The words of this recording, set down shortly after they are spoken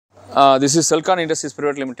This is SELKON Industries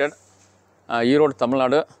Private Limited, Erode, Tamil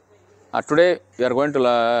Nadu. Today we are going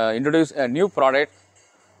to introduce a new product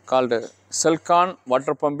called SELKON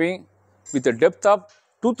water pumping with a depth of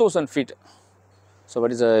 2000 feet. So,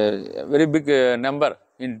 that is a very big number.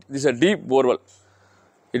 This is a deep borewell.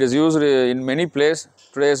 It is used in many places.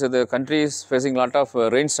 Today the country is facing a lot of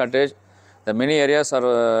rain shortage. The many areas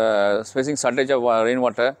are facing shortage of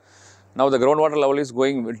rainwater. Now the groundwater level is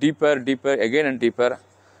going deeper, again and deeper.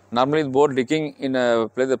 Normally, bore digging in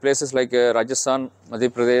the places like Rajasthan, Madhya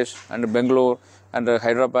Pradesh, and Bangalore, and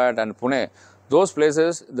Hyderabad and Pune. Those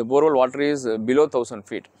places, the borewell water is below 1000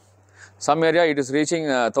 feet. Some area it is reaching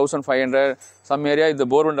 1500. Some area the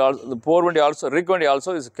rig wind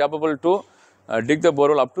also is capable to dig the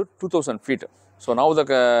borewell up to 2000 feet. So now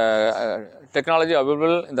the technology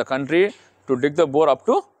available in the country to dig the bore up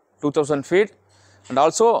to 2000 feet. And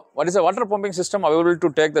also, what is the water pumping system available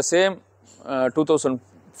to take the same 2000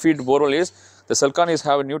 feet borewell is the SELKON is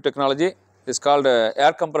have a new technology. It is called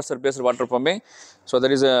air compressor based water pumping. So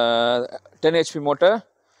there is a 10 HP motor,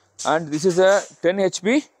 and this is a 10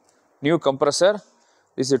 HP new compressor.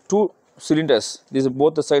 This is 2 cylinders. These are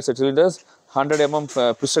both the sides of cylinders, 100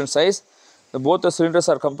 mm piston size. Both the cylinders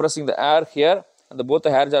are compressing the air here, and both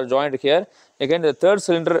the hairs are joined here. Again, the third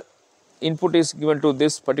cylinder input is given to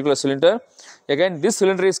this particular cylinder. Again, this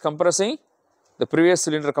cylinder is compressing the previous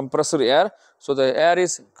cylinder compressor air. So the air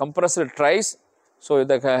is compressed twice. So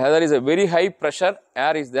there is a very high pressure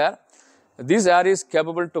air is there. This air is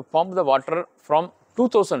capable to pump the water from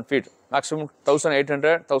 2000 feet, maximum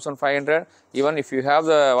 1800, 1500. Even if you have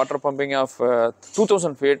the water pumping of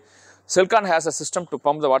 2000 feet, SELKON has a system to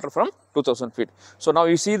pump the water from 2000 feet. So now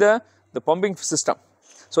you see the pumping system.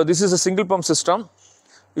 So this is a single pump system.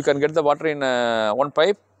 You can get the water in one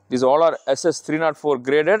pipe. These all are SS304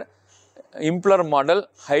 graded impeller model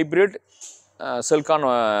hybrid SELKON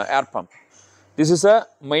air pump. This is a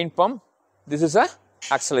main pump. This is a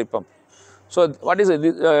auxiliary pump. So what is it?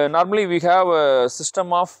 Normally we have a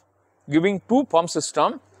system of giving 2 pump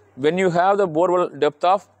system when you have the borewell depth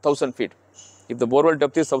of 1000 feet. If the borewell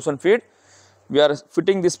depth is 1000 feet, we are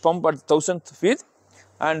fitting this pump at 1000 feet,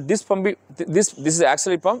 and this pump this is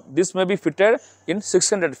auxiliary pump. This may be fitted in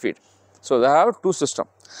 600 feet. So they have 2 systems,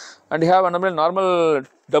 and you have another normal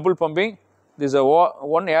double pumping. This is a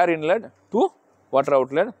 1 air inlet, 2 water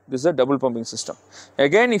outlet. This is a double pumping system.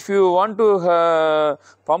 Again, if you want to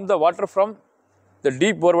pump the water from the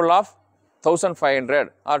deep borewell of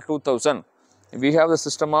 1500 or 2000, we have the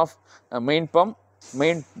system of main pump,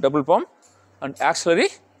 main double pump, and auxiliary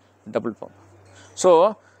double pump.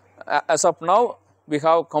 So as of now, we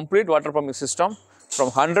have complete water pumping system from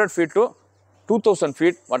 100 feet to 2000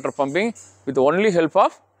 feet water pumping with only help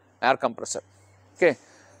of air compressor. Okay.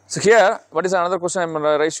 So here, what is another question I am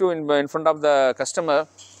raise you in front of the customer.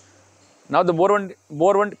 Now the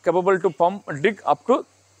borewell capable to dig up to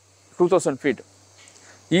 2000 feet.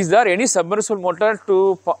 Is there any submersible motor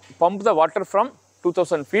to pump the water from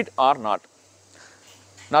 2000 feet or not?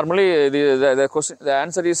 Normally the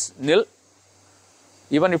answer is nil.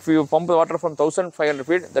 Even if you pump the water from 1500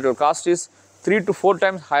 feet, that your cost is 3 to 4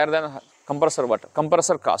 times higher than compressor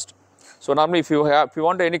cost. So normally if you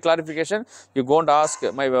want any clarification, you go and ask,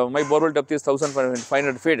 my borewell depth is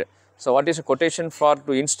 1500 feet. So what is a quotation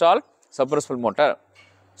to install submersible motor?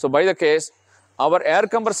 So by the case, our air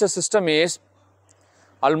compressor system is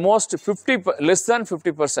almost less than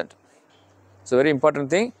 50%. It's a very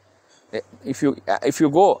important thing. If you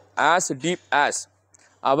go as deep as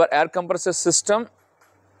our air compressor system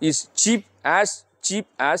is cheap as cheap.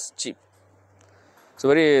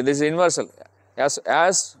 So this is universal.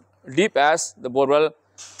 As deep as the borewell,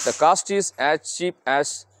 the cost is as cheap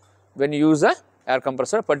as when you use a air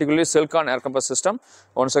compressor, particularly SELKON air compressor system.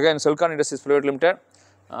 Once again, SELKON Industries Private Limited,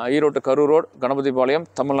 Erode to Karur Road, Ganapathipalayam,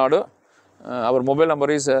 Tamil Nadu. Our mobile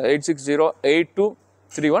number is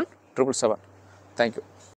 860-8231-777. Thank you.